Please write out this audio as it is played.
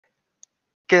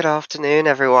Good afternoon,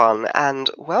 everyone, and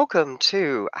welcome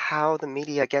to How the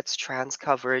Media Gets Trans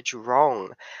Coverage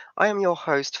Wrong. I am your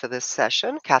host for this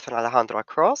session, Katherine Alejandra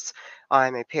Cross.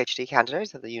 I'm a PhD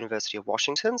candidate at the University of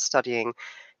Washington studying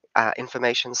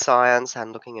information science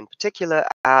and looking in particular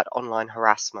at online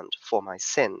harassment for my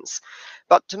sins.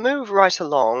 But to move right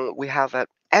along, we have an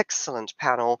excellent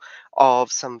panel of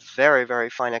some very, very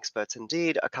fine experts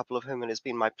indeed, a couple of whom it has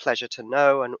been my pleasure to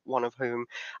know, and one of whom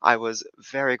I was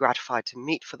very gratified to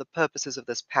meet for the purposes of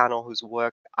this panel, whose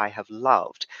work I have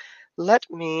loved. Let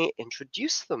me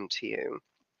introduce them to you.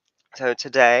 So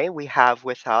today we have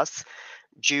with us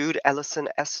Jude Ellison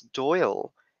S.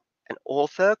 Doyle, an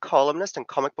author, columnist, and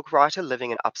comic book writer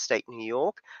living in upstate New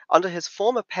York. Under his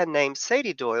former pen name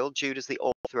Sadie Doyle, Jude is the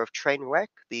author of Trainwreck,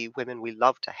 The Women We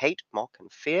Love to Hate, Mock, and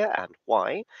Fear, and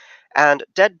Why, and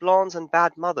Dead Blondes and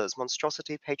Bad Mothers,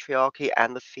 Monstrosity, Patriarchy,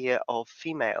 and the Fear of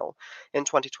Female. In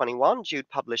 2021, Jude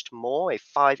published More, a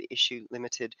five-issue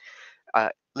limited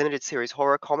series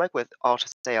horror comic with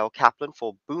artist A.L. Kaplan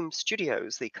for Boom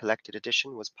Studios. The collected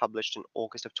edition was published in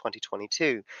August of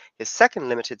 2022. His second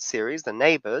limited series, The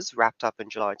Neighbors, wrapped up in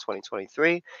July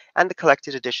 2023, and the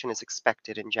collected edition is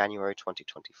expected in January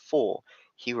 2024.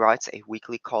 He writes a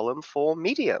weekly column for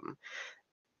Medium.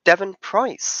 Devon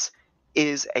Price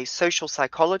is a social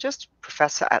psychologist,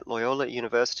 professor at Loyola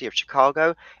University of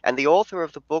Chicago, and the author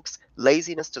of the books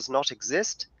Laziness Does Not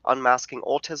Exist, Unmasking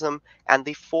Autism, and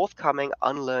the forthcoming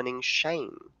Unlearning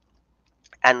Shame.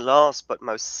 And last but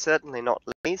most certainly not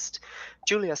least,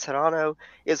 Julia Serano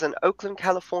is an Oakland,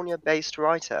 California-based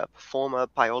writer, performer,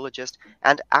 biologist,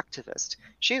 and activist.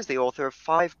 She is the author of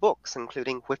 5 books,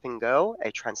 including Whipping Girl,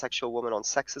 a transsexual woman on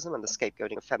sexism and the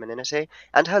scapegoating of femininity,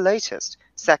 and her latest,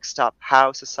 Sexed Up,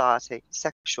 How Society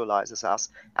Sexualizes Us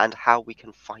and How We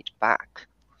Can Fight Back.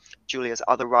 Julia's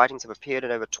other writings have appeared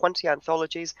in over 20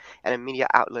 anthologies and in media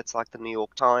outlets like the New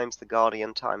York Times, The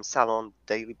Guardian, Time Salon,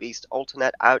 Daily Beast,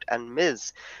 Alternet, Out, and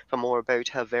Ms. For more about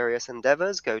her various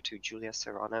endeavors, go to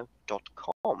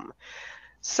juliaserano.com.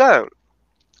 So,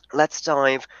 let's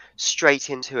dive straight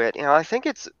into it. I think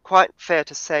it's quite fair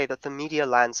to say that the media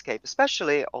landscape,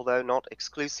 especially, although not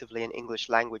exclusively in English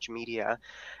language media,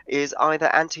 is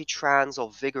either anti-trans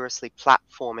or vigorously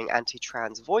platforming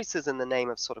anti-trans voices in the name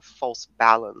of sort of false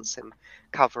balance in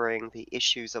covering the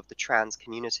issues of the trans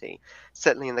community.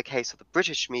 Certainly in the case of the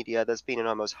British media, there's been an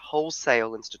almost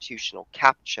wholesale institutional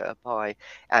capture by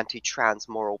anti-trans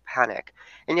moral panic.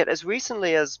 And yet as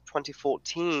recently as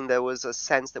 2014, there was a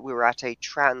sense that we were at a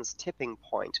trans tipping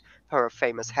point, per a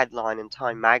famous headline in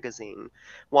Time magazine,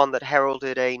 one that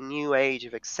heralded a new age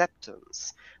of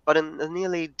acceptance. But in the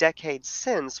nearly decade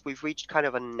since, we've reached kind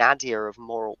of a nadir of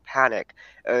moral panic,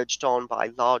 urged on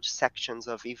by large sections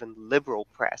of even liberal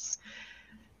press.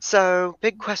 So,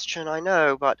 big question, I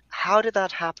know, but how did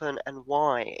that happen and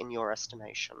why, in your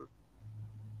estimation?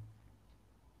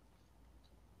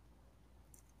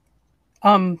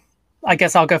 I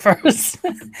guess I'll go first.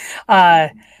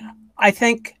 I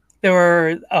think there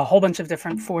were a whole bunch of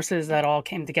different forces that all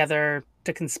came together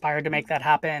to conspire to make that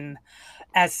happen.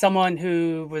 As someone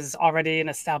who was already an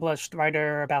established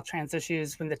writer about trans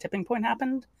issues when the tipping point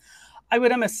happened, I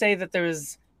would almost say that there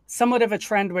was somewhat of a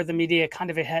trend where the media kind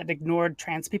of had ignored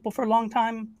trans people for a long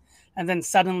time. And then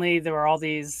suddenly there were all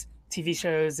these TV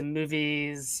shows and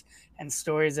movies and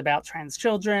stories about trans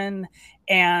children.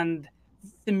 And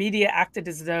the media acted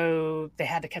as though they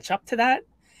had to catch up to that.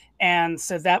 And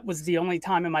so that was the only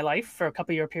time in my life for a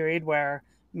couple-year period where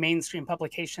mainstream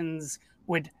publications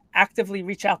would actively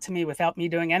reach out to me without me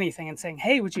doing anything and saying,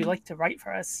 hey, would you like to write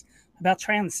for us about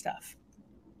trans stuff?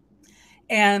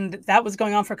 And that was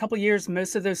going on for a couple of years.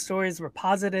 Most of those stories were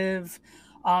positive.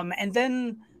 And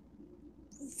then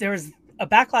there was a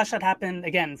backlash that happened,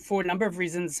 again, for a number of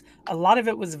reasons. A lot of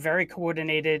it was very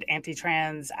coordinated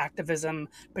anti-trans activism,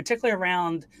 particularly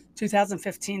around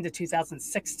 2015 to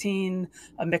 2016,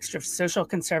 a mixture of social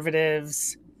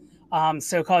conservatives,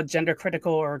 so-called gender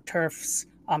critical or TERFs,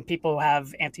 people who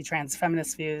have anti-trans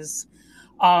feminist views.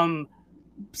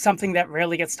 Something that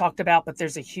rarely gets talked about, but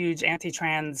there's a huge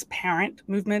anti-trans parent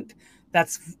movement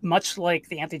that's much like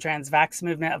the anti-trans vax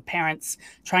movement of parents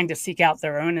trying to seek out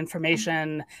their own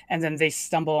information, and then they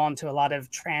stumble onto a lot of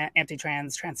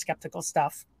anti-trans, trans skeptical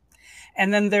stuff.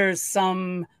 And then there's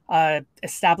some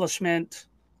establishment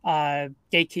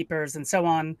gatekeepers and so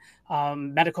on,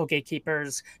 medical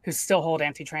gatekeepers who still hold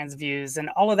anti-trans views. And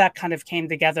all of that kind of came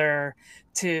together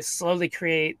to slowly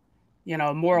create,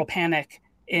 moral panic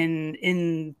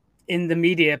in the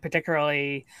media,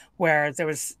 particularly, where there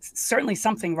was certainly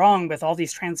something wrong with all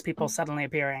these trans people suddenly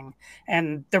appearing.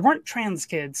 And there weren't trans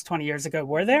kids 20 years ago,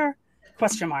 were there?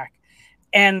 Question mark.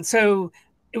 And so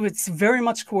it's very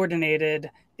much coordinated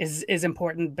is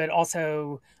important, but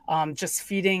also just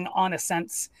feeding on a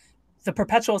sense, the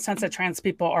perpetual sense that trans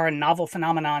people are a novel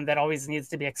phenomenon that always needs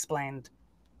to be explained.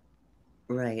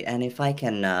 Right. And if I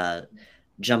can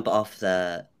jump off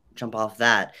that,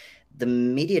 the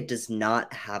media does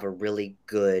not have a really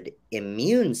good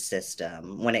immune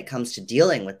system when it comes to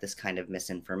dealing with this kind of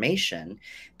misinformation,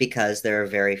 because there are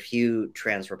very few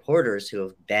trans reporters who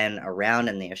have been around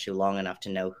in the issue long enough to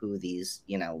know who these,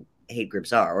 hate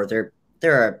groups are. Or there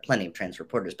are plenty of trans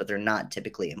reporters, but they're not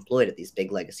typically employed at these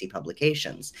big legacy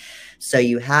publications. So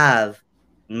you have,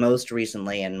 most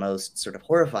recently and most sort of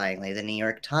horrifyingly, the New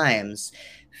York Times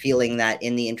feeling that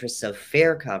in the interests of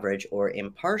fair coverage or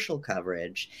impartial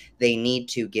coverage, they need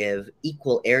to give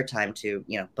equal airtime to,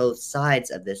 both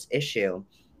sides of this issue.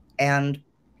 And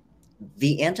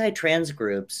the anti-trans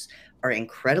groups are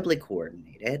incredibly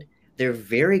coordinated. They're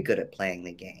very good at playing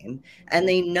the game, and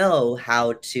they know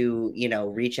how to,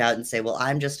 reach out and say, well,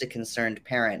 I'm just a concerned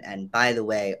parent, and by the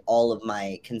way, all of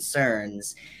my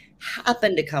concerns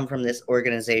happen to come from this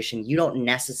organization. You don't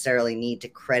necessarily need to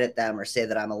credit them or say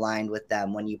that I'm aligned with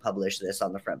them when you publish this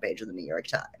on the front page of the New York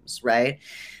Times, right?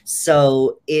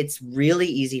 So it's really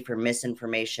easy for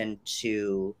misinformation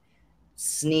to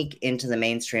sneak into the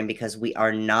mainstream because we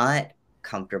are not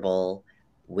comfortable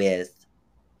with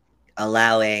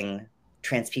allowing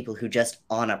trans people who just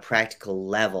on a practical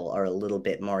level are a little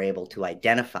bit more able to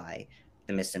identify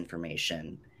the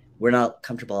misinformation. We're not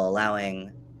comfortable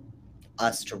allowing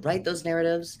us to write those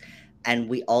narratives. And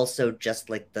we also just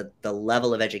like the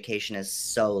level of education is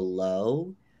so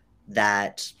low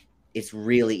that it's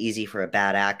really easy for a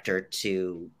bad actor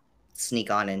to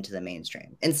sneak on into the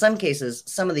mainstream. In some cases,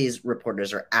 some of these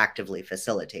reporters are actively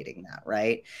facilitating that,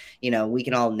 right? We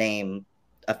can all name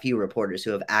a few reporters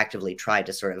who have actively tried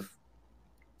to sort of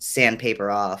sandpaper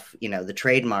off, the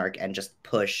trademark and just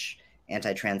push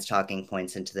anti-trans talking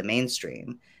points into the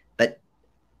mainstream. But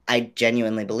I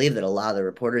genuinely believe that a lot of the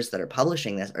reporters that are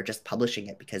publishing this are just publishing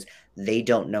it because they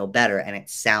don't know better, and it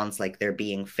sounds like they're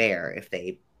being fair if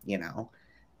they,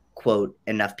 quote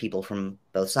enough people from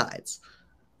both sides.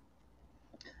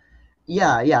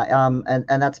 Yeah, yeah,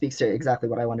 and that speaks to exactly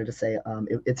what I wanted to say.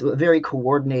 It's a very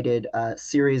coordinated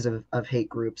series of hate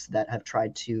groups that have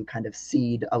tried to kind of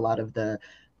seed a lot of the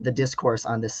discourse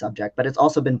on this subject, but it's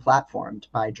also been platformed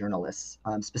by journalists,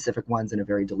 specific ones, in a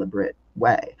very deliberate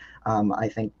way. I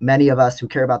think many of us who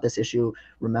care about this issue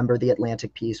remember the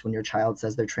Atlantic piece, When Your Child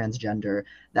Says They're Transgender.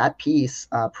 That piece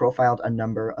profiled a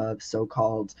number of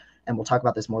so-called, and we'll talk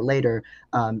about this more later,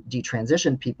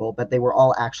 detransitioned people, but they were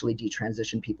all actually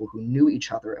detransitioned people who knew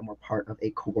each other and were part of a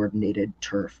coordinated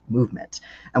TERF movement.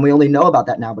 And we only know about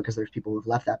that now because there's people who've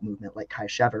left that movement, like Kai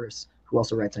Shevers, who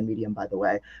also writes on Medium, by the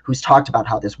way, who's talked about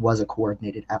how this was a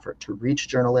coordinated effort to reach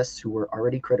journalists who were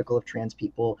already critical of trans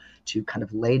people, to kind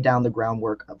of lay down the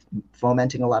groundwork of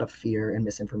fomenting a lot of fear and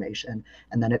misinformation.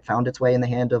 And then it found its way in the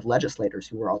hand of legislators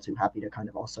who were all too happy to kind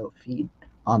of also feed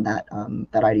on that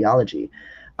ideology.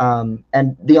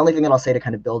 And the only thing that I'll say to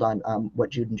kind of build on what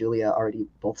Jude and Julia already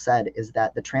both said is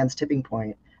that the trans tipping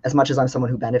point, as much as I'm someone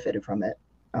who benefited from it,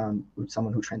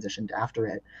 someone who transitioned after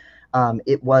it,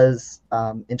 it was,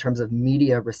 in terms of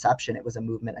media reception, it was a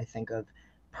movement, I think, of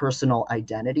personal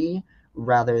identity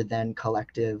rather than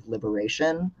collective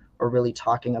liberation, or really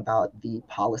talking about the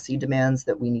policy demands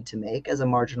that we need to make as a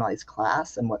marginalized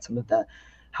class and what some of the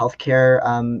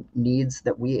healthcare needs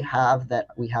that we have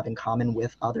in common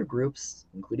with other groups,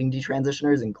 including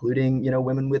detransitioners, including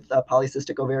women with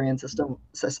polycystic ovarian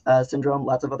syndrome,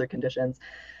 lots of other conditions.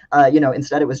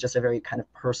 Instead it was just a very kind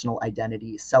of personal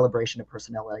identity, celebration of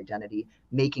personal identity,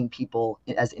 making people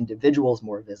as individuals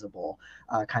more visible,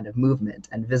 kind of movement.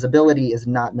 And visibility is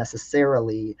not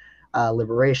necessarily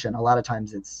liberation. A lot of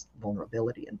times it's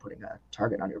vulnerability and putting a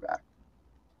target on your back.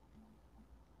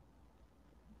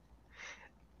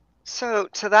 So,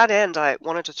 to that end, I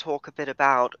wanted to talk a bit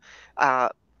about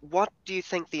what do you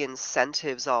think the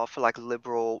incentives are for like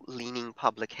liberal-leaning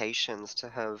publications to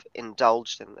have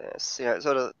indulged in this?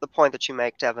 Sort of the point that you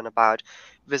make, Devon, about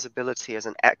visibility is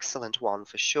an excellent one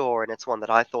for sure, and it's one that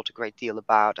I thought a great deal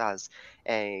about as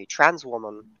a trans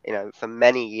woman. For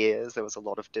many years there was a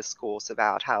lot of discourse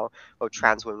about how, oh,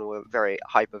 trans women were very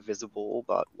hyper visible,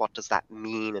 but what does that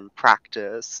mean in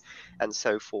practice, and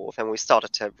so forth. And we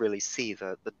started to really see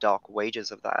the dark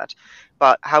wages of that.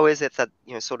 But how is it that,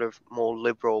 sort of more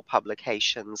liberal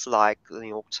publications like the New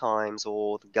York Times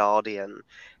or The Guardian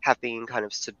have been kind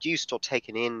of seduced or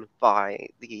taken in by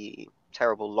the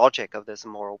terrible logic of this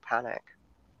moral panic?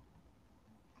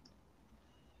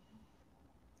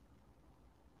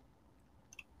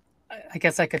 I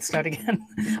guess I could start again.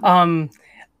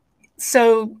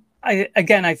 So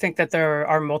I think that there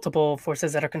are multiple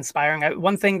forces that are conspiring.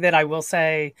 One thing that I will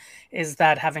say is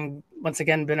that, having once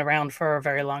again been around for a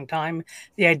very long time,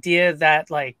 the idea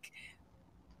that like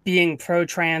being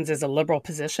pro-trans is a liberal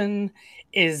position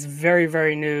is very,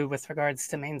 very new with regards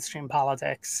to mainstream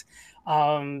politics.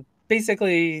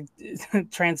 Basically,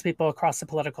 trans people across the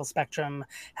political spectrum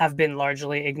have been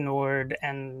largely ignored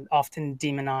and often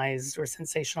demonized or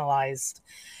sensationalized.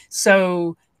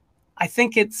 So I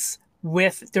think it's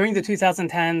during the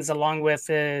 2010s, along with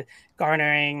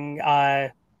garnering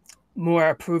more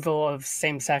approval of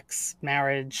same-sex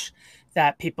marriage,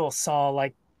 that people saw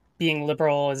like being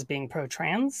liberal as being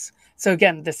pro-trans. So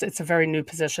again, it's a very new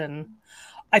position.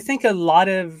 I think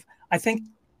I think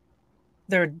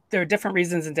there are different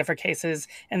reasons in different cases.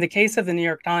 In the case of the New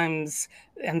York Times,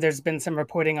 and there's been some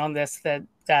reporting on this,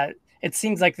 that it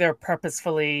seems like they're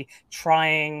purposefully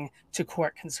trying to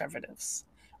court conservatives.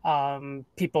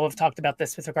 People have talked about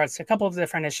this with regards to a couple of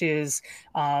different issues.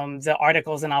 The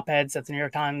articles and op-eds that the New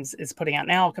York Times is putting out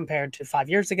now compared to 5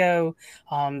 years ago,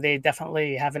 they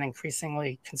definitely have an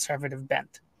increasingly conservative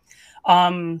bent.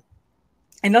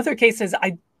 In other cases,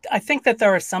 I think that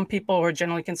there are some people who are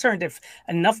generally concerned if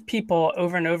enough people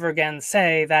over and over again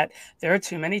say that there are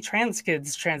too many trans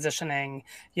kids transitioning.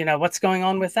 What's going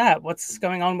on with that? What's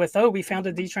going on with, oh, we found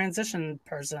a detransition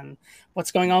person.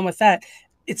 What's going on with that?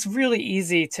 It's really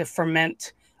easy to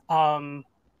ferment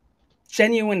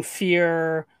genuine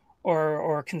fear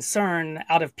or concern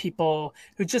out of people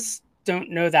who just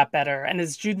don't know that better. And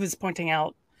as Jude was pointing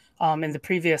out in the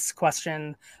previous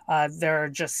question,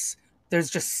 there's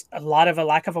just a lot of a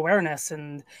lack of awareness,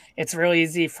 and it's really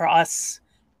easy for us,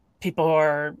 people who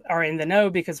are in the know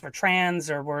because we're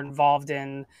trans or we're involved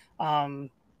in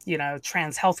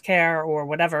trans healthcare or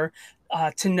whatever,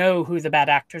 to know who the bad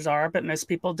actors are, but most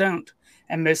people don't.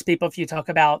 And most people, if you talk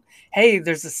about, hey,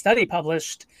 there's a study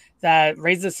published that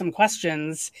raises some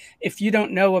questions, if you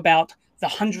don't know about the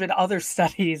 100 other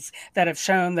studies that have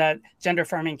shown that gender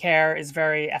affirming care is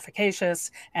very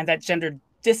efficacious and that gender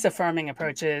disaffirming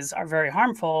approaches are very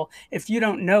harmful, if you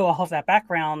don't know all of that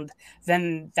background,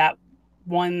 then that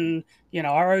one,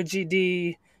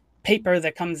 ROGD paper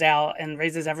that comes out and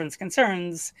raises everyone's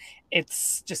concerns,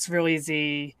 it's just really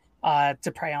easy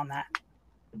to prey on that.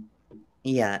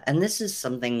 Yeah, and this is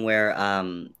something where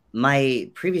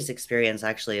my previous experience,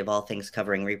 actually, of all things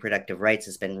covering reproductive rights,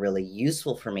 has been really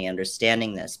useful for me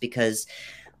understanding this, because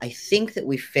I think that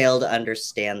we fail to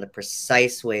understand the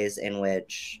precise ways in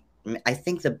which I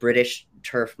think the British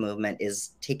TERF movement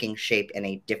is taking shape in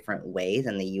a different way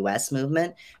than the US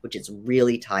movement, which is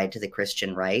really tied to the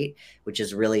Christian right, which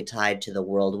is really tied to the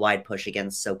worldwide push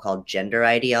against so-called gender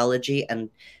ideology. And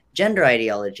gender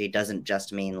ideology doesn't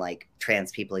just mean like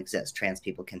trans people exist, trans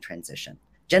people can transition.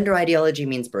 Gender ideology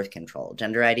means birth control.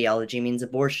 Gender ideology means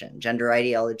abortion. Gender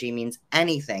ideology means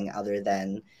anything other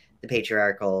than the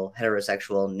patriarchal,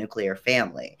 heterosexual, nuclear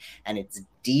family. And it's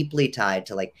deeply tied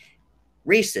to like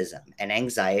racism and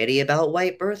anxiety about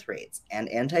white birth rates and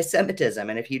anti-Semitism.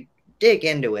 And if you dig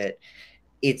into it,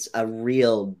 it's a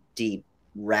real deep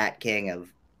rat king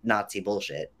of Nazi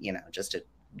bullshit, just to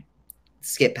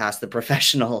skip past the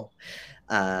professional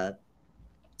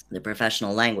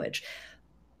language.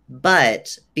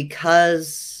 But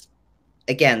because,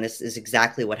 again, this is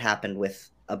exactly what happened with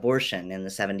abortion in the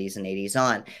 70s and 80s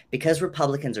on, because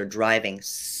Republicans are driving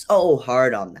so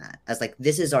hard on that as like,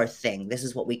 this is our thing, this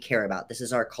is what we care about, this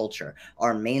is our culture,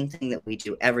 our main thing that we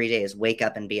do every day is wake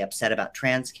up and be upset about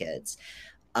trans kids.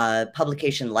 A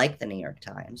publication like the New York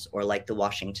Times or like the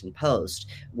Washington Post,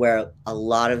 where a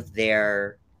lot of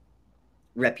their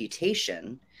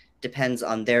reputation depends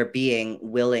on their being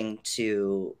willing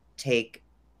to take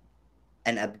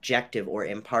an objective or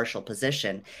impartial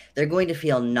position, they're going to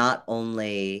feel not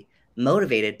only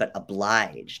motivated, but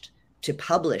obliged to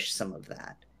publish some of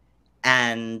that.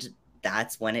 And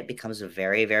that's when it becomes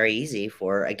very, very easy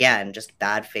for, again, just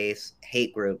bad faith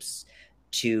hate groups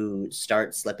to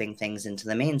start slipping things into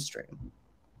the mainstream.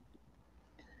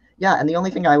 Yeah, and the only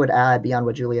thing I would add beyond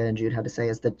what Julia and Jude had to say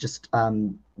is that just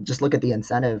look at the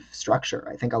incentive structure.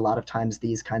 I think a lot of times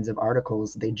these kinds of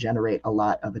articles, they generate a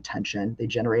lot of attention, they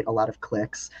generate a lot of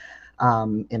clicks,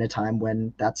 in a time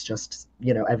when that's just,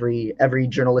 every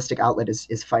journalistic outlet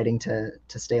is fighting to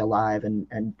stay alive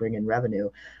and bring in revenue.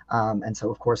 And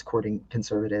so, of course, courting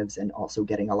conservatives and also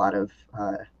getting a lot of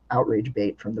outrage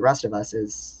bait from the rest of us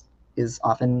is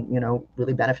often,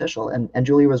 really beneficial. And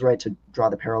Julia was right to draw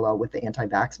the parallel with the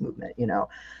anti-vax movement.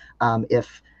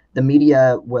 If the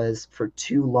media was for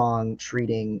too long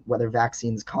treating whether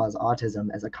vaccines cause autism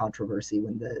as a controversy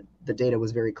when the data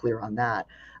was very clear on that,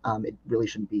 it really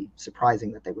shouldn't be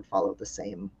surprising that they would follow the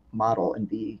same model and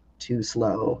be too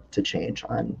slow to change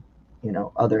on,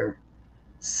 other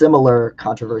similar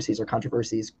controversies or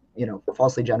controversies,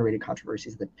 falsely generated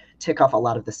controversies that tick off a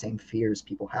lot of the same fears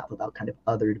people have about kind of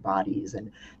othered bodies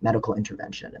and medical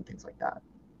intervention and things like that.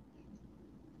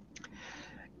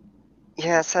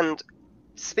 Yes, and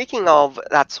speaking of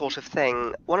that sort of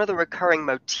thing, one of the recurring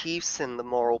motifs in the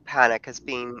moral panic has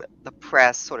been the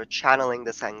press sort of channeling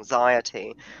this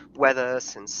anxiety, whether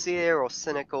sincere or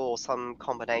cynical or some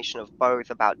combination of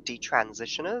both, about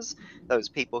detransitioners, those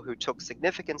people who took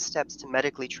significant steps to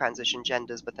medically transition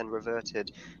genders but then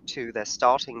reverted to their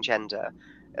starting gender.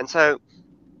 And so,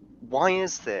 why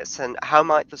is this, and how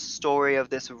might the story of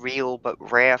this real but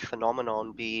rare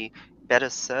phenomenon be better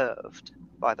served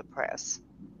by the press?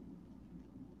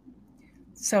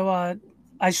 So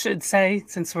I should say,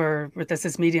 since this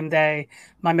is Medium Day,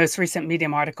 my most recent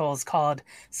Medium article is called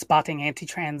 "Spotting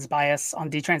Anti-Trans Bias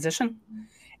on Detransition,"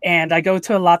 and I go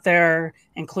to a lot there,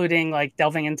 including like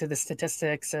delving into the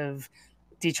statistics of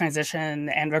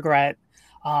detransition and regret,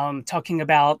 talking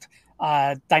about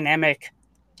dynamic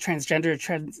transgender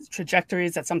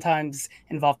trajectories that sometimes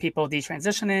involve people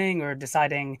detransitioning or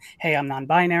deciding, "Hey, I'm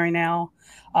non-binary now,"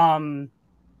 and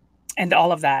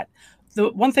all of that. The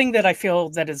one thing that I feel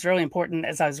that is really important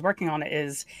as I was working on it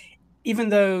is, even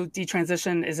though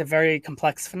detransition is a very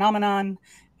complex phenomenon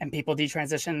and people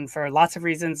detransition for lots of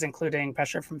reasons, including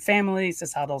pressure from family,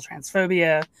 societal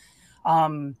transphobia,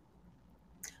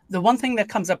 the one thing that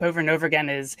comes up over and over again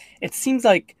is it seems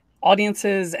like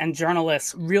audiences and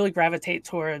journalists really gravitate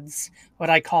towards what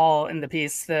I call in the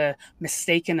piece the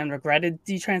mistaken and regretted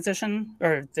detransition,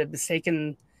 or the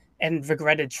mistaken and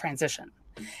regretted transition.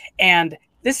 And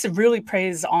this really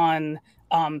preys on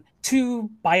two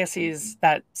biases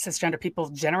that cisgender people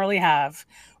generally have,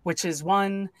 which is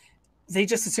one, they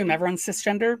just assume everyone's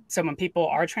cisgender. So when people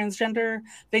are transgender,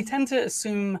 they tend to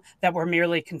assume that we're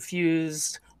merely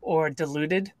confused or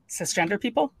deluded cisgender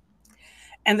people.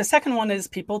 And the second one is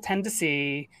people tend to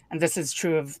see, and this is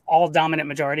true of all dominant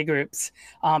majority groups,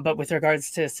 but with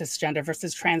regards to cisgender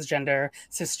versus transgender,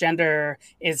 cisgender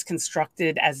is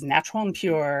constructed as natural and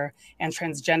pure, and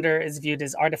transgender is viewed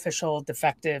as artificial,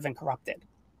 defective, and corrupted.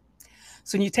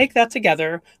 So when you take that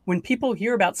together, when people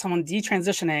hear about someone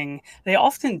detransitioning, they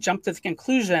often jump to the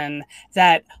conclusion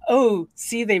that, oh,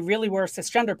 see, they really were a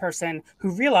cisgender person who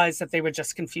realized that they were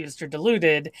just confused or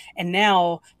deluded, and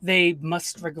now they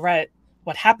must regret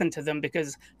what happened to them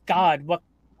because, God,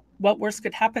 what worse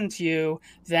could happen to you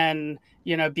than,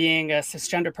 being a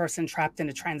cisgender person trapped in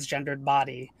a transgendered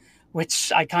body?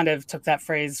 Which I kind of took that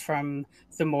phrase from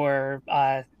the more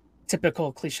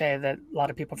typical cliche that a lot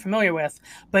of people are familiar with.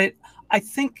 But I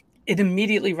think it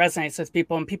immediately resonates with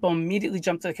people, and people immediately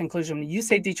jump to the conclusion when you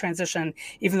say detransition,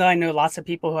 even though I know lots of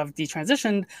people who have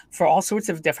detransitioned for all sorts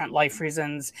of different life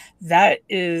reasons, that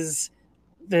is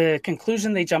the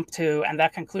conclusion they jump to, and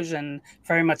that conclusion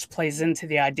very much plays into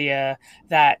the idea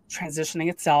that transitioning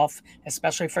itself,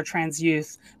 especially for trans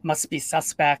youth, must be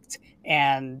suspect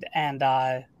and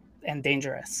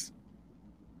dangerous.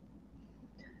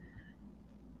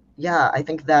 Yeah, I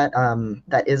think that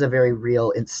that is a very real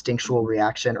instinctual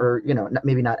reaction, or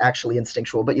maybe not actually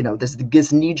instinctual, but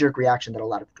this knee-jerk reaction that a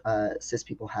lot of cis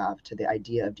people have to the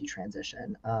idea of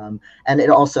detransition. And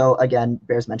it also, again,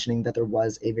 bears mentioning that there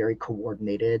was a very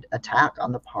coordinated attack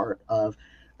on the part of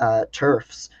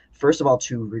TERFs, first of all,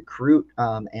 to recruit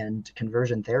and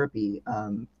conversion therapy,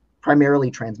 primarily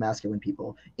transmasculine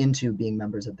people, into being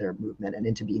members of their movement and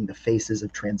into being the faces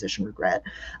of transition regret.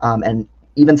 And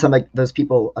even some of those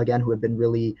people, again, who have been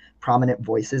really prominent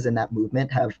voices in that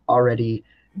movement have already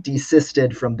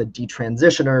desisted from the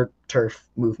detransitioner TERF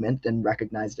movement and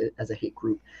recognized it as a hate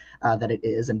group that it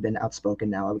is, and been outspoken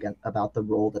now again about the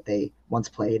role that they once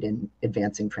played in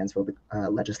advancing transphobic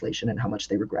legislation and how much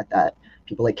they regret that.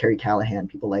 People like Carrie Callahan,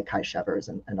 people like Kai Shevers,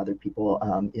 and other people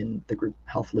in the group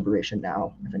Health Liberation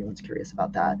Now, if anyone's curious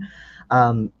about that.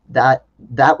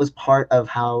 That was part of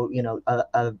how,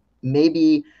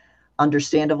 maybe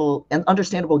understandable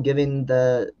given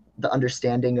the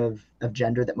understanding of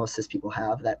gender that most cis people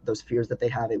have, that those fears that they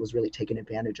have, it was really taken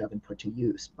advantage of and put to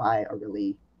use by a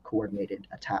really coordinated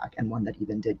attack, and one that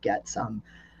even did get some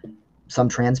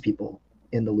trans people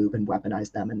in the loop and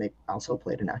weaponized them, and they also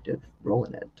played an active role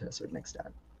in it to a certain extent.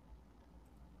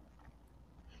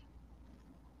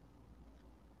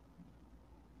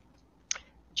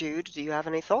 Jude, do you have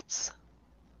any thoughts?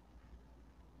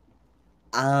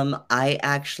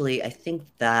 I think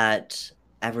that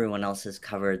everyone else has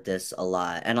covered this a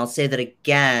lot. And I'll say that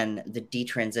again, the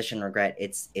detransition regret,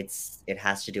 it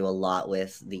has to do a lot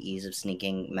with the ease of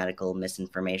sneaking medical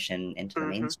misinformation into the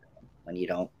mainstream when you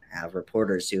don't have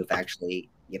reporters who have actually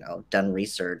done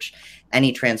research.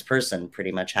 Any trans person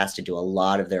pretty much has to do a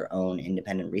lot of their own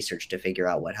independent research to figure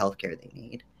out what healthcare they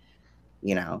need.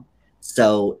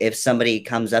 So if somebody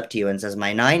comes up to you and says,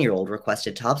 my 9-year-old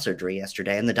requested top surgery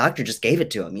yesterday and the doctor just gave it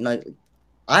to him,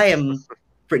 I am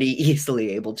pretty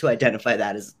easily able to identify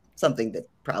that as something that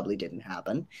probably didn't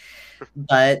happen.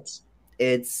 But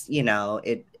it's,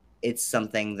 it's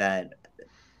something that,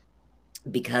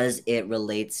 because it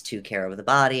relates to care of the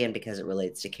body and because it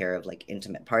relates to care of like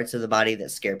intimate parts of the body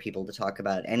that scare people to talk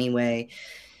about anyway,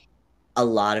 a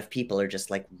lot of people are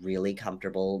just like really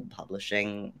comfortable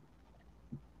publishing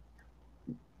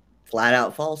flat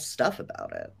out false stuff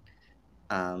about it.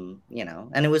 And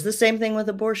it was the same thing with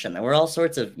abortion. There were all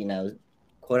sorts of,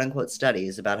 quote unquote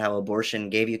studies about how abortion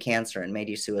gave you cancer and made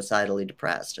you suicidally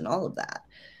depressed and all of that.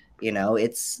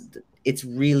 It's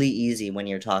really easy when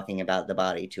you're talking about the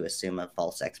body to assume a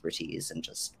false expertise and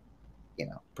just,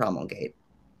 promulgate.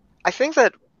 I think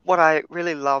that what I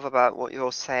really love about what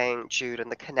you're saying, Jude,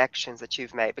 and the connections that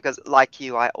you've made, because like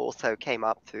you, I also came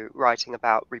up through writing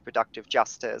about reproductive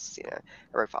justice. I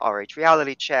wrote for RH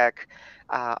Reality Check.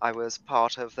 I was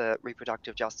part of the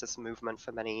reproductive justice movement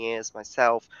for many years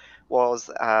myself, was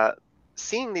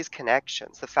seeing these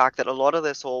connections, the fact that a lot of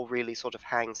this all really sort of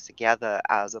hangs together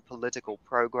as a political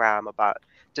program about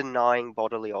denying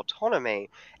bodily autonomy,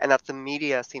 and that the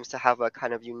media seems to have a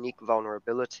kind of unique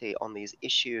vulnerability on these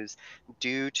issues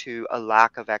due to a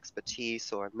lack of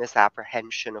expertise or a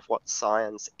misapprehension of what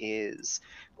science is,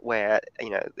 where,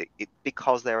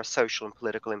 because there are social and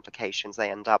political implications, they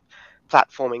end up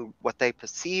platforming what they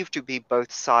perceive to be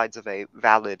both sides of a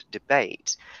valid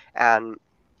debate. And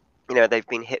they've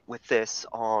been hit with this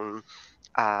on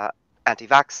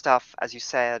anti-vax stuff, as you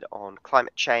said, on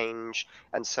climate change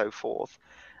and so forth.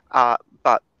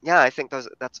 But yeah, I think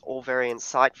that's all very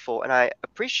insightful, and I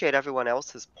appreciate everyone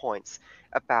else's points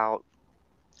about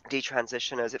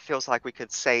detransitioners. It feels like we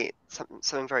could say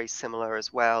something very similar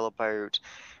as well about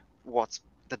what's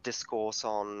the discourse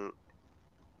on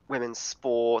women's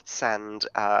sports and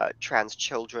trans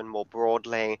children more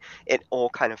broadly. It all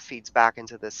kind of feeds back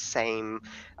into the same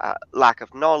lack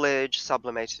of knowledge,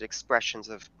 sublimated expressions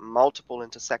of multiple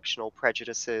intersectional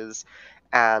prejudices,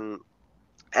 and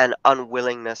an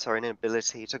unwillingness or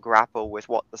inability to grapple with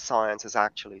what the science is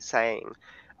actually saying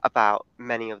about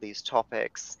many of these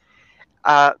topics.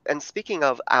 And speaking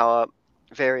of our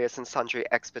various and sundry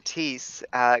expertise,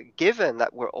 given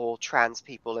that we're all trans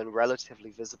people in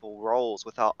relatively visible roles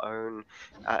with our own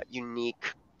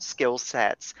unique skill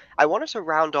sets, I wanted to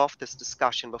round off this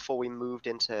discussion before we moved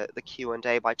into the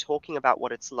Q&A by talking about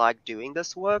what it's like doing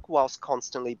this work whilst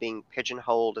constantly being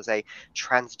pigeonholed as a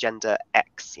transgender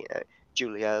X.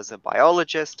 Julia's a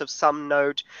biologist of some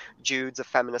note, Jude's a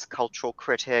feminist cultural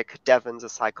critic, Devon's a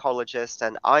psychologist,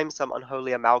 and I'm some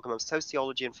unholy amalgam of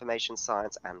sociology, information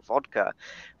science, and vodka.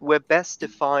 We're best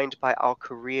defined by our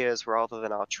careers rather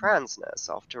than our transness,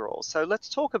 after all. So let's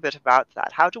talk a bit about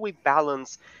that. How do we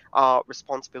balance our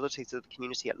responsibilities to the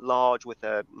community at large with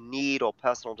a need or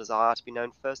personal desire to be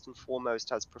known first and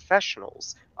foremost as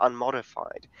professionals,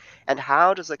 unmodified? And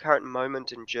how does the current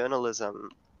moment in journalism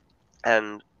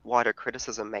and wider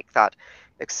criticism make that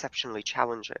exceptionally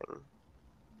challenging?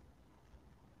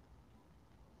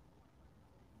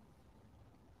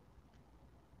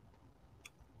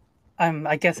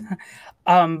 I guess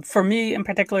for me in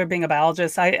particular, being a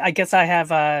biologist, I guess I have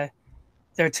there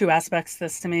are two aspects to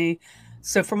this to me.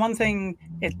 So for one thing,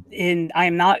 I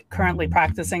am not currently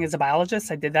practicing as a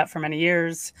biologist. I did that for many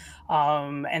years,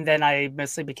 and then I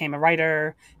mostly became a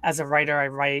writer. As a writer, I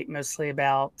write mostly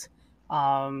about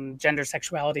gender,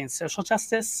 sexuality, and social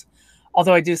justice.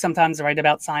 Although I do sometimes write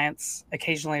about science,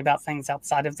 occasionally about things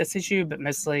outside of this issue, but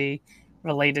mostly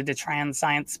related to trans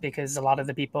science, because a lot of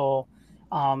the people,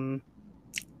 a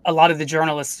lot of the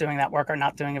journalists doing that work are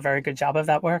not doing a very good job of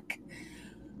that work.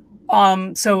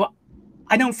 So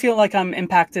I don't feel like I'm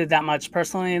impacted that much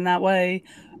personally in that way.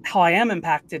 How I am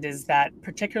impacted is that,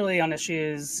 particularly on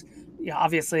issues,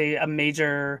 obviously a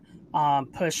major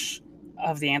push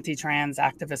of the anti-trans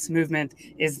activist movement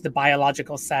is the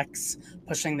biological sex,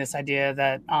 pushing this idea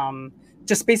that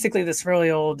just basically this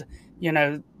really old,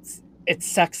 it's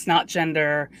sex, not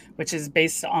gender, which is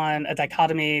based on a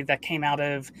dichotomy that came out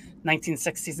of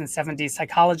 1960s and 70s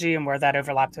psychology and where that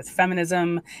overlapped with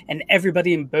feminism. And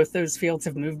everybody in both those fields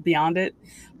have moved beyond it.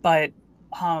 But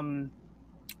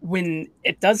when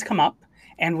it does come up,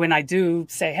 and when I do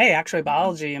say, hey, actually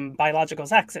biology and biological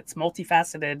sex, it's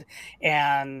multifaceted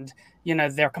and,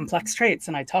 they're complex traits,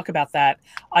 and I talk about that,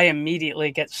 I immediately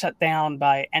get shut down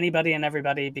by anybody and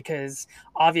everybody because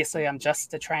obviously I'm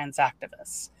just a trans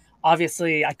activist.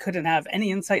 Obviously, I couldn't have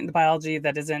any insight into biology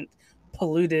that isn't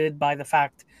polluted by the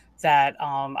fact that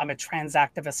I'm a trans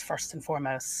activist first and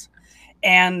foremost.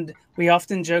 And we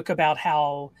often joke about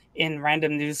how in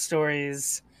random news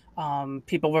stories,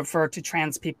 people refer to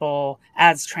trans people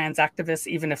as trans activists,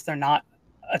 even if they're not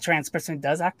a trans person who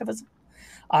does activism.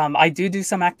 I do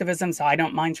some activism, so I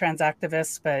don't mind trans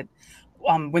activists, but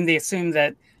when they assume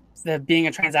that being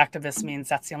a trans activist means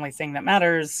that's the only thing that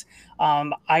matters,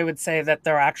 I would say that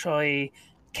there are actually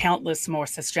countless more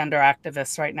cisgender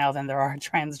activists right now than there are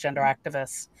transgender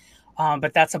activists.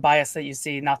 But that's a bias that you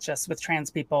see not just with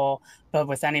trans people, but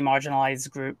with any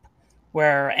marginalized group,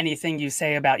 where anything you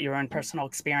say about your own personal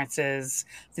experiences,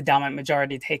 the dominant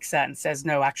majority takes that and says,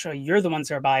 no, actually, you're the ones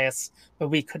who are biased, but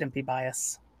we couldn't be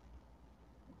biased.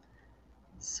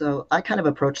 So I kind of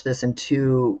approach this in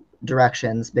two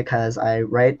directions because I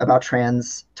write about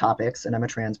trans topics and I'm a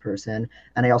trans person,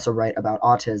 and I also write about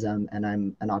autism and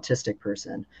I'm an autistic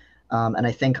person. And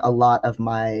I think a lot of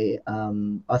my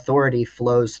authority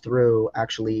flows through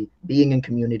actually being in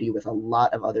community with a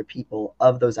lot of other people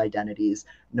of those identities,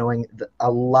 knowing a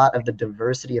lot of the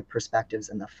diversity of perspectives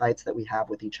and the fights that we have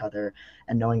with each other,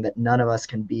 and knowing that none of us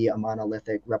can be a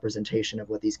monolithic representation of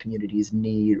what these communities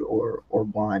need or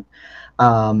want.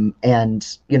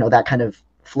 And, you know, that kind of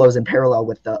flows in parallel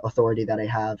with the authority that I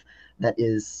have that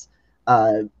is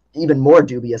even more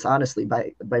dubious, honestly,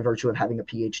 by virtue of having a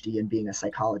PhD and being a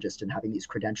psychologist and having these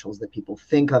credentials that people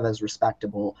think of as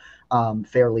respectable,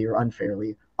 fairly or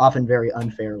unfairly, often very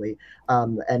unfairly.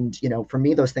 And, you know, for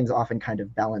me, those things often kind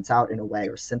of balance out in a way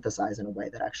or synthesize in a way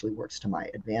that actually works to my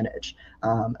advantage.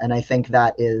 And I think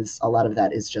that is, a lot of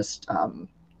that is just,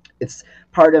 it's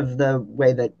part of the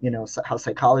way that, you know, how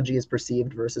psychology is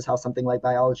perceived versus how something like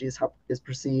biology is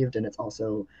perceived. And it's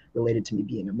also related to me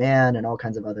being a man and all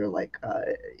kinds of other like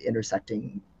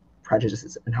intersecting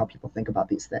prejudices and how people think about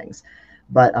these things.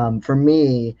 But for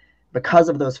me, because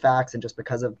of those facts and just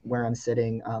because of where I'm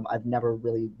sitting, I've never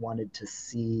really wanted to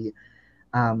see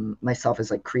myself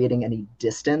as like creating any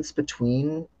distance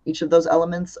between each of those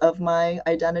elements of my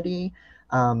identity.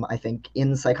 I think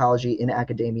in psychology, in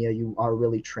academia, you are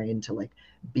really trained to like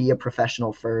be a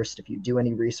professional first. If you do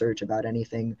any research about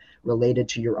anything related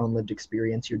to your own lived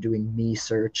experience, you're doing me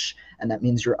search, and that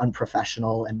means you're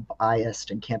unprofessional and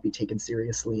biased and can't be taken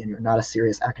seriously, and you're not a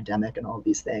serious academic and all of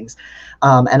these things.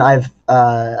 And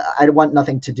I want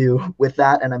nothing to do with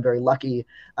that, and I'm very lucky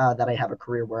that I have a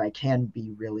career where I can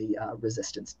be really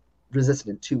resistant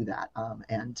to that,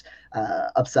 and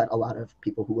upset a lot of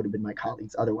people who would have been my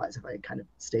colleagues otherwise if I had kind of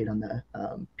stayed on the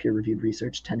peer-reviewed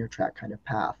research tenure track kind of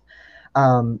path.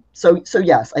 So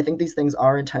yes, I think these things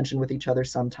are in tension with each other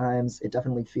sometimes. It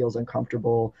definitely feels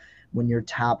uncomfortable when you're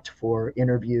tapped for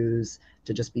interviews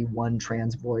to just be one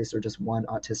trans voice or just one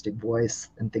autistic voice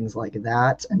and things like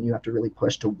that. And you have to really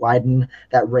push to widen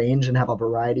that range and have a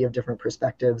variety of different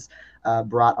perspectives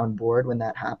brought on board when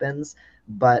that happens.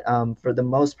 But for the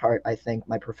most part, I think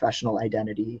my professional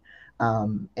identity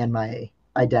and my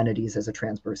identities as a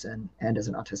trans person and as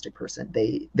an autistic person,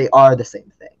 they are the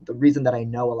same thing. The reason that I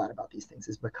know a lot about these things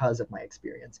is because of my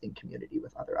experience in community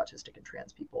with other autistic and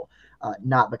trans people,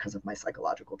 not because of my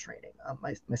psychological training.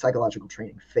 My psychological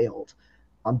training failed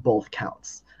on both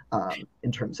counts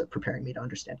in terms of preparing me to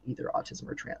understand either autism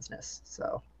or transness.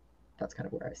 So that's kind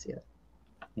of where I see it.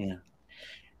 Yeah.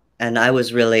 And I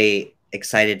was really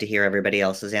excited to hear everybody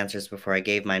else's answers before I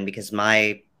gave mine, because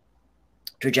my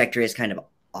trajectory is kind of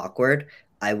awkward.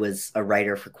 I was a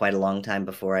writer for quite a long time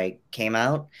before I came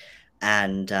out,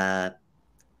 and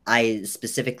I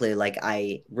specifically, like,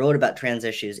 I wrote about trans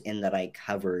issues in that I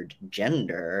covered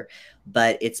gender,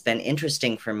 but it's been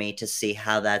interesting for me to see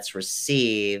how that's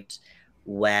received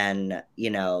when,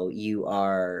 you know, you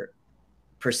are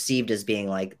perceived as being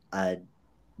like a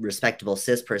respectable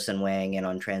cis person weighing in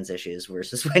on trans issues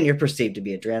versus when you're perceived to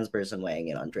be a trans person weighing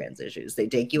in on trans issues. They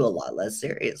take you a lot less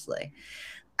seriously.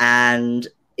 And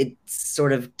it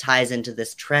sort of ties into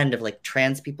this trend of like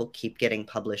trans people keep getting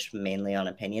published mainly on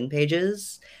opinion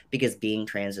pages because being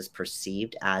trans is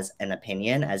perceived as an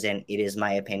opinion, as in it is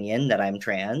my opinion that I'm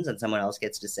trans, and someone else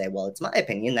gets to say, well, it's my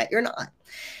opinion that you're not.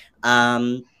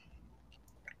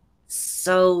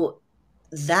 So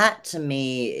that to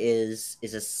me is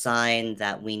a sign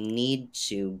that we need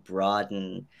to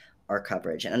broaden our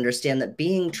coverage and understand that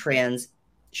being trans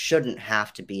shouldn't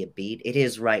have to be a beat. It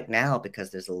is right now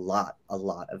because there's a lot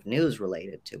of news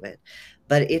related to it,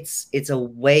 but it's a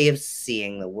way of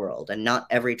seeing the world, and not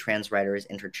every trans writer is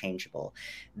interchangeable.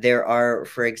 There are,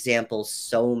 for example,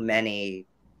 so many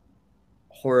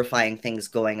horrifying things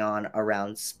going on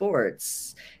around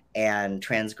sports and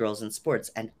trans girls in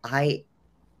sports, and I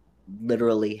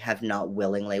literally have not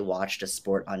willingly watched a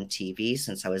sport on TV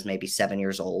since I was maybe 7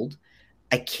 years old.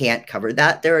 I can't cover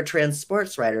that. There are trans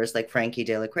sports writers like Frankie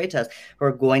De La Creitas who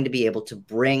are going to be able to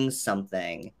bring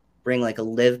like a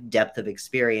lived depth of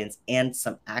experience and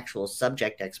some actual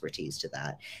subject expertise to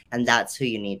that. And that's who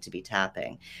you need to be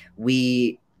tapping.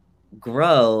 We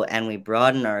grow and we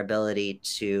broaden our ability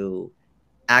to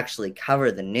actually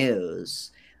cover the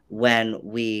news when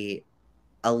we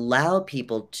allow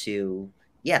people to,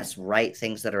 yes, write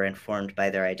things that are informed by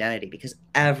their identity, because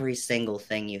every single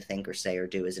thing you think or say or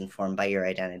do is informed by your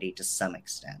identity to some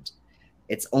extent.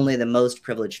 It's only the most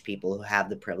privileged people who have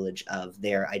the privilege of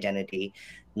their identity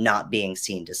not being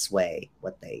seen to sway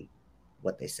what they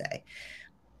say.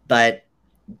 But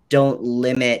don't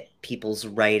limit people's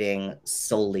writing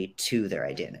solely to their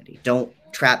identity. Don't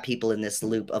trap people in this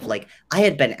loop of like, I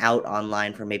had been out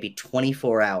online for maybe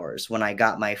 24 hours when I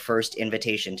got my first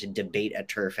invitation to debate a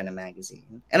TERF in a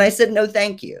magazine. And I said, no,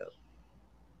 thank you.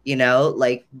 You know,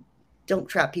 like, don't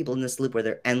trap people in this loop where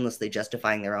they're endlessly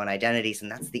justifying their own identities,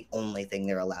 and that's the only thing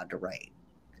they're allowed to write.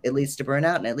 It leads to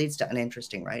burnout, and it leads to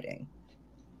uninteresting writing.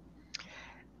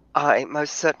 I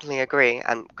most certainly agree,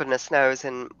 and goodness knows,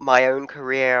 in my own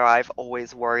career, I've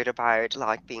always worried about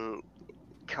like being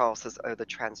cast as the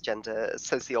transgender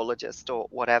sociologist or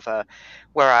whatever.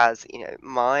 Whereas,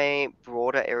 my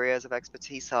broader areas of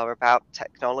expertise are about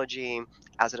technology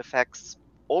as it affects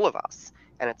all of us.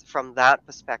 And it's from that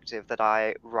perspective that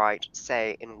I write,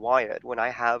 say, in Wired, when I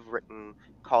have written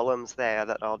columns there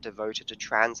that are devoted to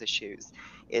trans issues.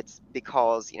 It's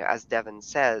because, as Devon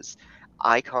says,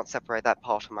 I can't separate that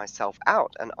part of myself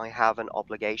out, and I have an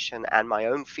obligation and my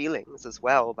own feelings as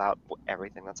well about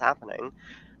everything that's happening,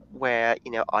 where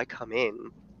I come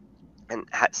in and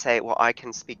say, well, I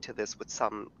can speak to this with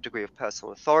some degree of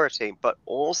personal authority, but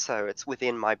also it's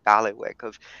within my bailiwick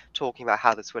of talking about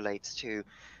how this relates to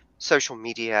social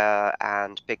media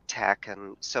and big tech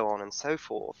and so on and so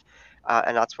forth.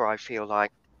 And that's where I feel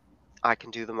like I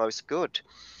can do the most good.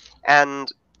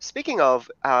 And speaking of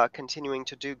continuing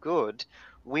to do good,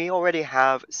 we already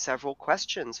have several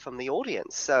questions from the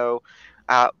audience. So,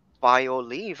 by your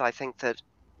leave, I think that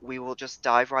we will just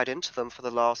dive right into them for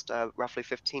the last roughly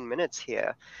 15 minutes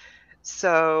here.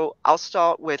 So, I'll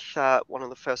start with one of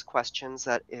the first questions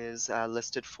that is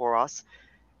listed for us.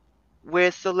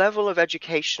 With the level of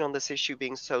education on this issue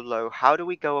being so low, how do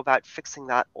we go about fixing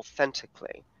that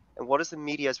authentically? And what is the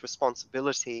media's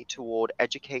responsibility toward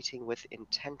educating with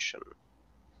intention?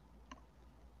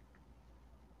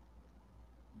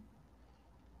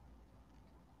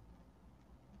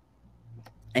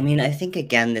 I mean, I think,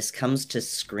 again, this comes to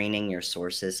screening your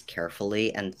sources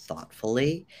carefully and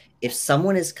thoughtfully. If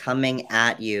someone is coming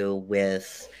at you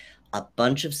with a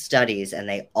bunch of studies and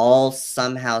they all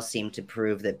somehow seem to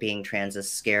prove that being trans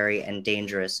is scary and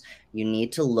dangerous, you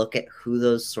need to look at who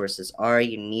those sources are.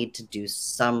 You need to do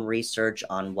some research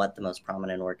on what the most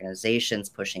prominent organizations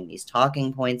pushing these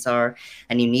talking points are.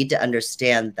 And you need to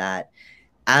understand that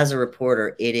as a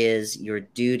reporter, it is your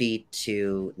duty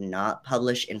to not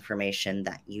publish information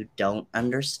that you don't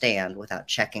understand without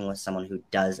checking with someone who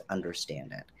does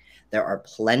understand it. There are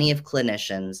plenty of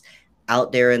clinicians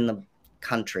out there in the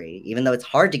country, even though it's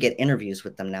hard to get interviews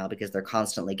with them now because they're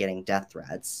constantly getting death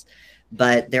threats.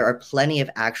 But there are plenty of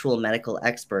actual medical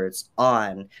experts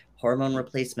on hormone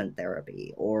replacement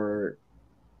therapy or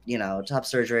top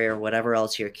surgery or whatever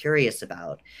else you're curious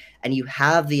about. And you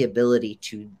have the ability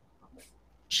to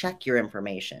check your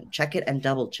information, check it and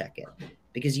double check it,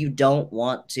 because you don't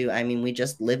want to. I mean, we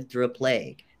just lived through a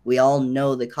plague. We all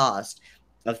know the cost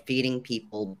of feeding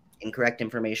people incorrect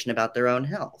information about their own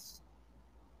health.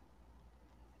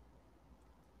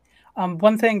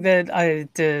 One thing that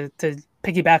to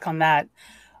piggyback on that,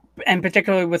 and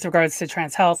particularly with regards to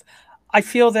trans health, I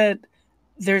feel that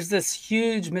there's this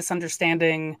huge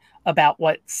misunderstanding about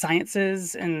what science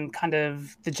is in kind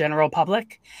of the general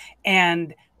public.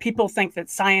 And people think that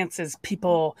science is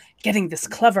people getting this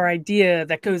clever idea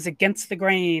that goes against the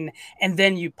grain, and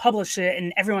then you publish it,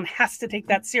 and everyone has to take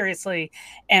that seriously.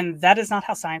 And that is not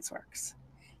how science works.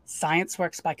 Science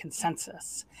works by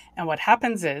consensus. And what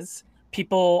happens is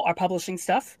people are publishing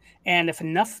stuff, and if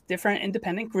enough different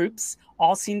independent groups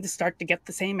all seem to start to get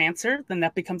the same answer, then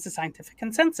that becomes a scientific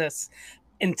consensus,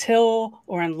 until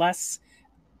or unless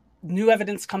new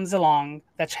evidence comes along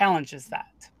that challenges that.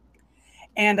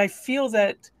 And I feel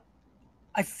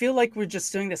like we're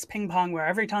just doing this ping pong where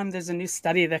every time there's a new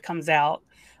study that comes out,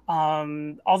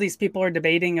 all these people are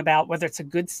debating about whether it's a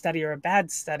good study or a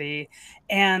bad study.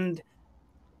 And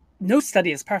no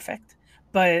study is perfect,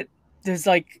 but there's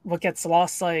like what gets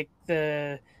lost, like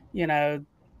the,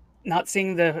 not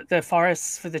seeing the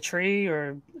forest for the tree,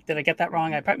 or did I get that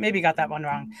wrong? I maybe got that one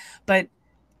wrong. But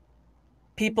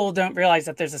people don't realize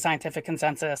that there's a scientific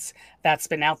consensus that's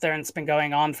been out there and it's been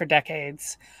going on for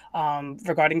decades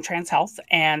regarding trans health.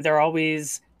 And there are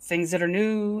always things that are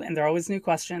new and there are always new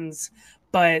questions.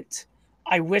 But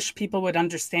I wish people would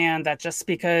understand that just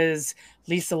because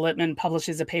Lisa Littman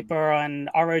publishes a paper on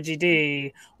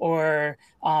ROGD or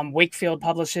Wakefield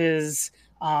publishes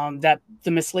that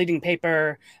the misleading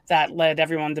paper that led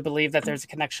everyone to believe that there's a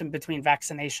connection between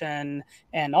vaccination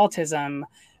and autism,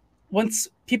 once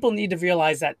people need to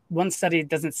realize that one study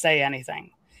doesn't say anything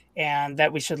and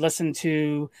that we should listen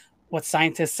to what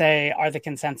scientists say are the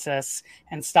consensus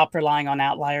and stop relying on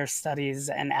outlier studies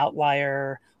and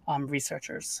outlier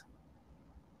researchers.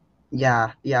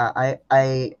 Yeah,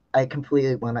 I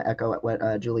completely want to echo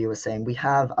what Julia was saying. We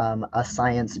have a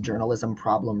science journalism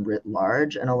problem writ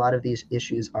large, and a lot of these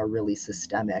issues are really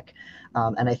systemic,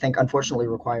 and I think unfortunately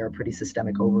require a pretty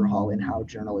systemic overhaul in how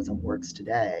journalism works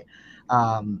today.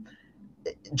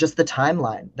 Just the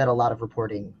timeline that a lot of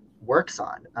reporting works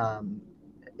on.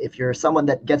 If you're someone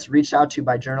that gets reached out to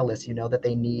by journalists, you know that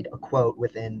they need a quote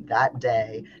within that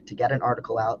day to get an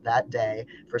article out that day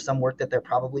for some work that they're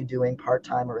probably doing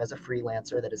part-time or as a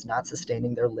freelancer that is not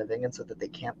sustaining their living, and so that they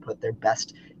can't put their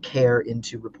best care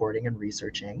into reporting and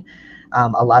researching.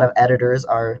 A lot of editors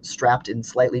are strapped in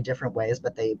slightly different ways,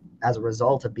 but they, as a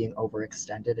result of being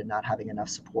overextended and not having enough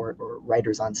support or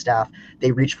writers on staff,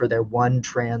 they reach for their one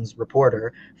trans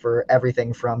reporter for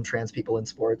everything from trans people in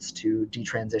sports to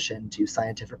detransition to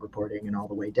scientific reporting and all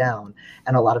the way down.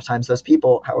 And a lot of times those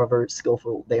people, however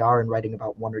skillful they are in writing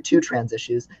about one or two trans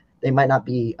issues, they might not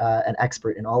be an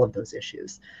expert in all of those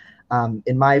issues.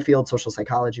 In my field, social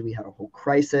psychology, we had a whole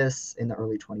crisis in the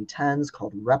early 2010s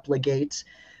called Repligate,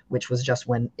 which was just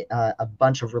when a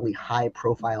bunch of really high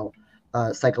profile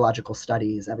psychological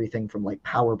studies, everything from like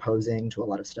power posing to a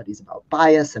lot of studies about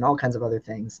bias and all kinds of other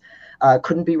things,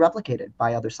 couldn't be replicated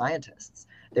by other scientists.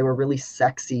 They were really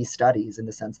sexy studies in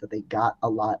the sense that they got a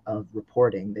lot of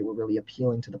reporting. They were really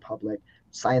appealing to the public.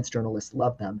 Science journalists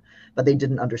loved them, but they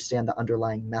didn't understand the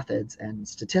underlying methods and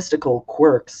statistical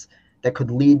quirks that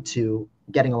could lead to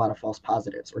getting a lot of false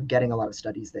positives or getting a lot of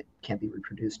studies that can't be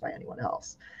reproduced by anyone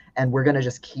else. And we're going to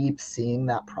just keep seeing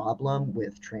that problem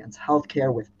with trans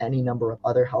healthcare, with any number of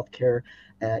other healthcare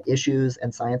issues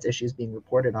and science issues being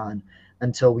reported on,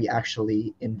 until we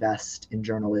actually invest in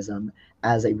journalism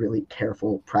as a really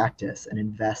careful practice and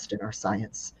invest in our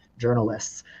science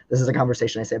journalists. This is a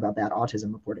conversation I say about bad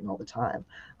autism reporting all the time.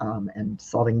 And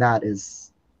solving that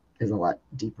is a lot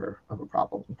deeper of a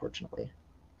problem, unfortunately.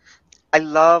 I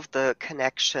love the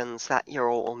connections that you're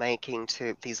all making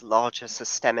to these larger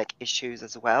systemic issues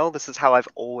as well. This is how I've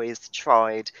always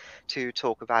tried to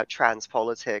talk about trans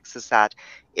politics, is that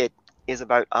it is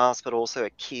about us, but also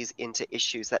it keys into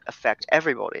issues that affect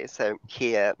everybody. So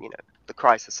here, the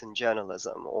crisis in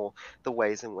journalism, or the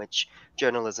ways in which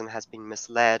journalism has been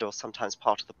misled, or sometimes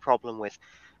part of the problem with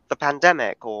the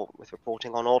pandemic or with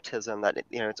reporting on autism, that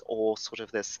it's all sort of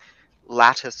this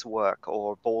lattice work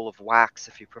or ball of wax,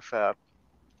 if you prefer.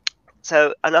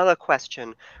 So another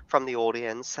question from the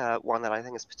audience, one that I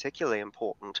think is particularly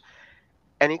important.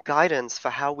 Any guidance for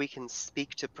how we can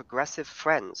speak to progressive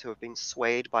friends who have been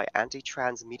swayed by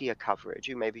anti-trans media coverage,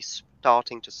 who may be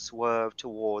starting to swerve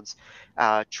towards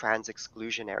trans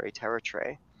exclusionary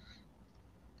territory?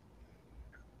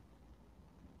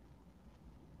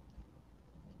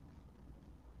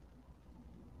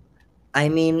 I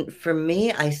mean, for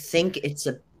me, I think it's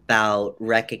about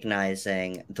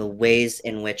recognizing the ways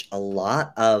in which a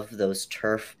lot of those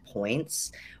turf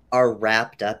points are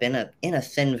wrapped up in a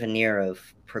thin veneer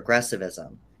of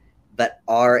progressivism, but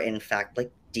are in fact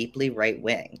like deeply right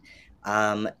wing.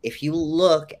 If you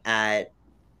look at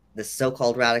the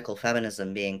so-called radical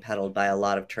feminism being peddled by a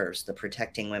lot of turfs, the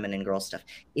protecting women and girls stuff,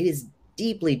 it is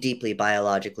deeply, deeply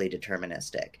biologically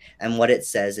deterministic. And what it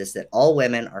says is that all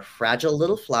women are fragile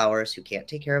little flowers who can't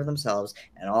take care of themselves,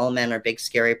 and all men are big,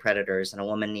 scary predators, and a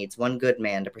woman needs one good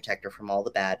man to protect her from all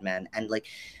the bad men. And like,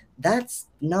 that's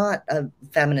not a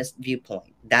feminist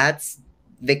viewpoint. That's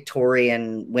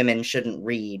Victorian women shouldn't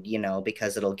read,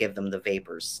 because it'll give them the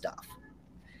vapors stuff.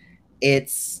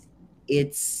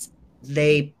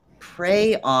 They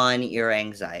prey on your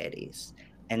anxieties,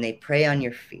 and they prey on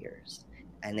your fears,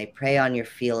 and they prey on your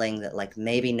feeling that like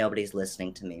maybe nobody's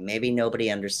listening to me, maybe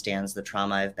nobody understands the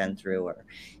trauma I've been through or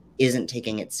isn't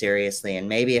taking it seriously, and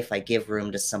maybe if I give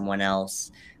room to someone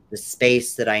else, the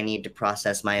space that I need to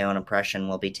process my own oppression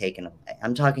will be taken away.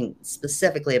 I'm talking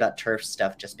specifically about turf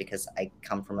stuff just because I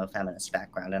come from a feminist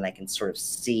background and I can sort of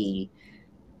see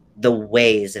the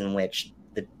ways in which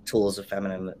the tools of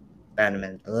feminism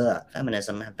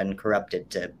have been corrupted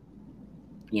to,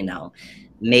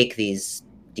 make these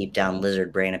deep down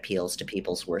lizard brain appeals to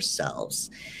people's worst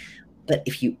selves. But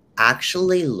if you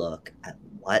actually look at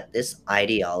what this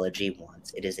ideology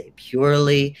wants, it is a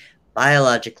purely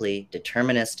biologically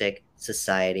deterministic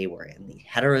society wherein the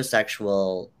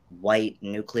heterosexual white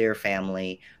nuclear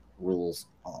family rules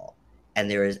all. And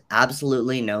there is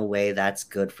absolutely no way that's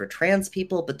good for trans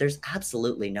people, but there's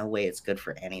absolutely no way it's good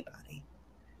for anybody,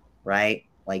 right?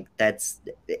 Like it's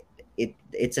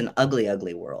an ugly,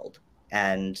 ugly world.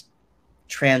 And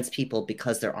trans people,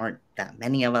 because there aren't that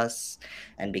many of us,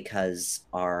 and because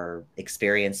our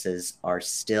experiences are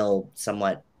still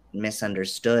somewhat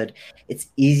misunderstood, it's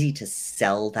easy to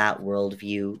sell that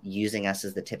worldview using us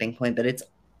as the tipping point, but it's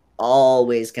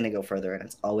always going to go further, and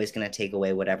it's always going to take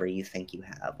away whatever you think you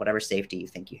have, whatever safety you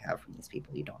think you have from these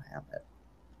people. You don't have it.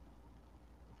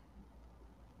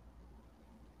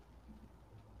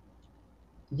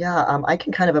 Yeah, I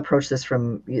can kind of approach this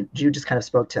from, Jude just kind of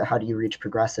spoke to how do you reach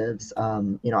progressives.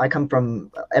 I come from,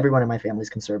 everyone in my family is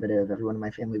conservative. Everyone in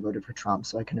my family voted for Trump.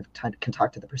 So I kind of can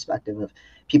talk to the perspective of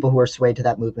people who are swayed to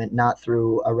that movement, not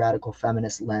through a radical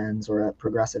feminist lens or a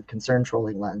progressive concern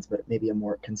trolling lens, but maybe a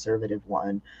more conservative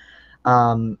one.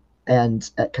 And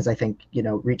because I think,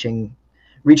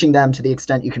 reaching them to the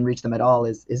extent you can reach them at all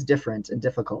is different and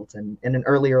difficult. And in an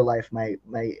earlier life, I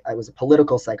was a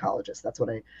political psychologist. That's what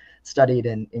I studied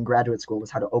in graduate school,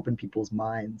 was how to open people's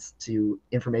minds to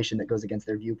information that goes against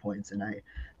their viewpoints. And I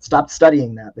stopped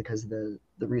studying that because the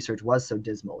research was so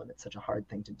dismal and it's such a hard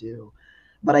thing to do.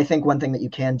 But I think one thing that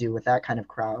you can do with that kind of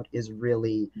crowd is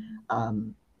really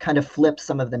kind of flip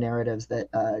some of the narratives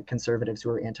that conservatives who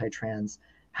are anti-trans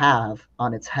have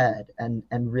on its head, and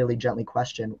really gently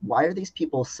question, why are these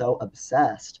people so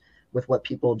obsessed with what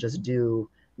people just do,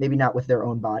 maybe not with their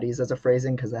own bodies as a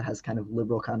phrasing, because that has kind of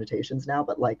liberal connotations now,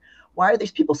 but like, why are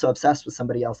these people so obsessed with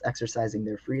somebody else exercising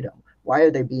their freedom? Why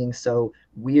are they being so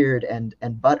weird and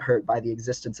butthurt by the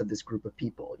existence of this group of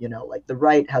people? Like the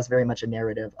right has very much a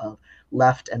narrative of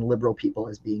left and liberal people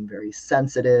as being very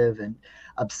sensitive and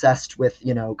obsessed with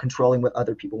controlling what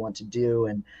other people want to do,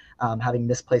 and having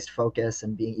misplaced focus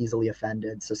and being easily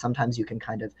offended. So sometimes you can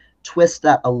kind of twist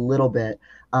that a little bit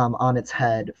on its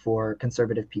head for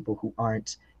conservative people who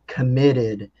aren't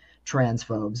committed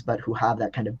transphobes, but who have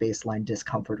that kind of baseline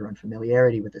discomfort or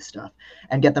unfamiliarity with this stuff,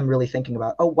 and get them really thinking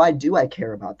about, oh, why do I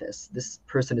care about this? This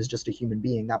person is just a human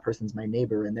being. That person's my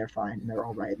neighbor, and they're fine, and they're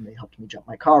all right, and they helped me jump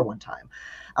my car one time.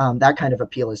 That kind of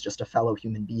appeal is just a fellow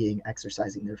human being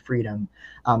exercising their freedom,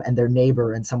 and their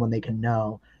neighbor and someone they can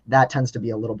know. That tends to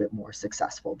be a little bit more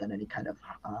successful than any kind of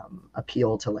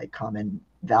appeal to like common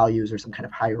values or some kind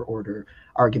of higher order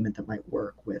argument that might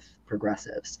work with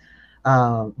progressives.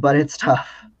 But it's tough.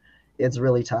 It's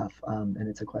really tough, and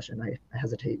it's a question I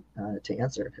hesitate to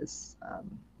answer because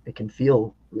it can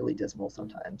feel really dismal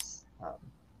sometimes.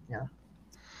 Yeah.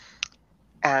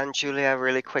 And Julia,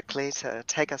 really quickly to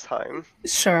take us home.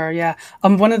 Sure, yeah.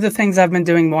 One of the things I've been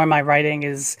doing more in my writing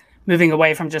is moving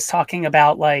away from just talking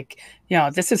about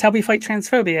this is how we fight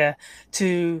transphobia,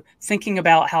 to thinking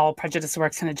about how prejudice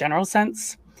works in a general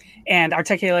sense, and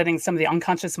articulating some of the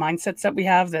unconscious mindsets that we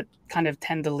have that kind of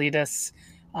tend to lead us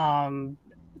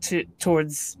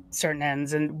towards certain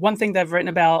ends. And one thing that I've written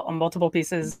about on multiple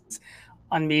pieces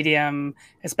on Medium,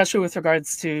 especially with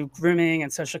regards to grooming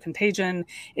and social contagion,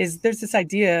 is there's this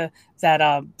idea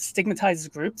that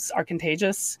stigmatized groups are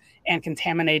contagious and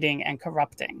contaminating and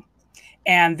corrupting.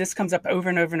 And this comes up over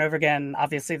and over and over again.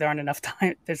 Obviously, there's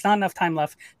not enough time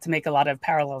left to make a lot of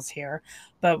parallels here.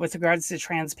 But with regards to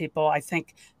trans people, I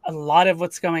think a lot of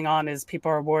what's going on is people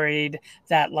are worried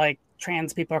that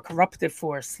trans people are corruptive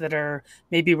force, that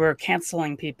maybe we're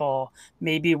canceling people,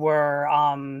 maybe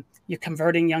you're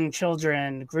converting young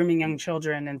children, grooming young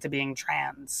children into being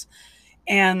trans.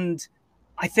 And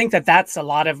I think that that's a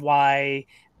lot of why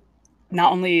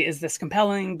not only is this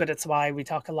compelling, but it's why we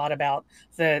talk a lot about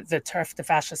the turf to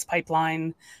fascist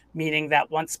pipeline, meaning that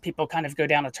once people kind of go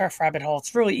down a turf rabbit hole,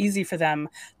 it's really easy for them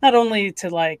not only to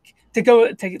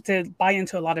buy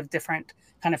into a lot of different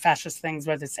kind of fascist things,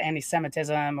 whether it's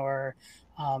anti-Semitism or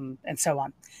and so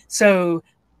on. So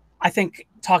I think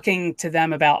talking to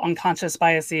them about unconscious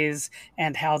biases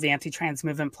and how the anti-trans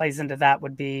movement plays into that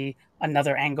would be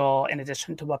another angle, in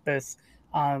addition to what both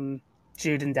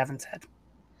Jude and Devon said.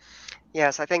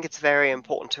 Yes, I think it's very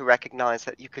important to recognize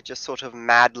that you could just sort of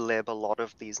mad lib a lot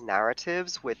of these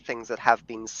narratives with things that have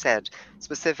been said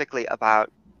specifically about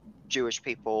Jewish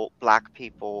people, Black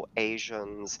people,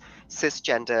 Asians,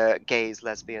 cisgender gays,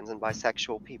 lesbians, and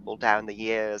bisexual people down the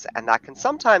years. And that can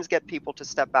sometimes get people to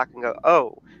step back and go,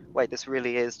 oh, wait, this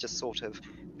really is just sort of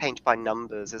paint by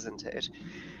numbers, isn't it?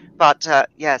 But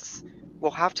yes,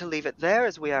 we'll have to leave it there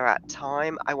as we are at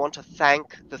time. I want to thank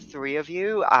the three of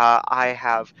you. I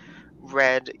have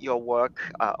read your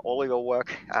work, all of your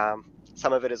work.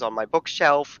 Some of it is on my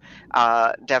bookshelf.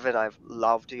 Devon, I've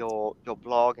loved your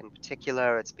blog in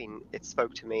particular. It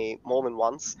spoke to me more than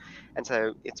once, and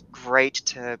so it's great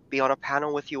to be on a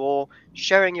panel with you all,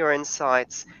 sharing your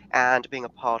insights and being a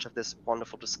part of this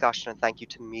wonderful discussion. And thank you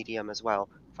to Medium as well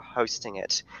for hosting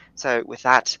it. So with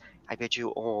that, I bid you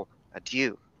all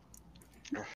adieu.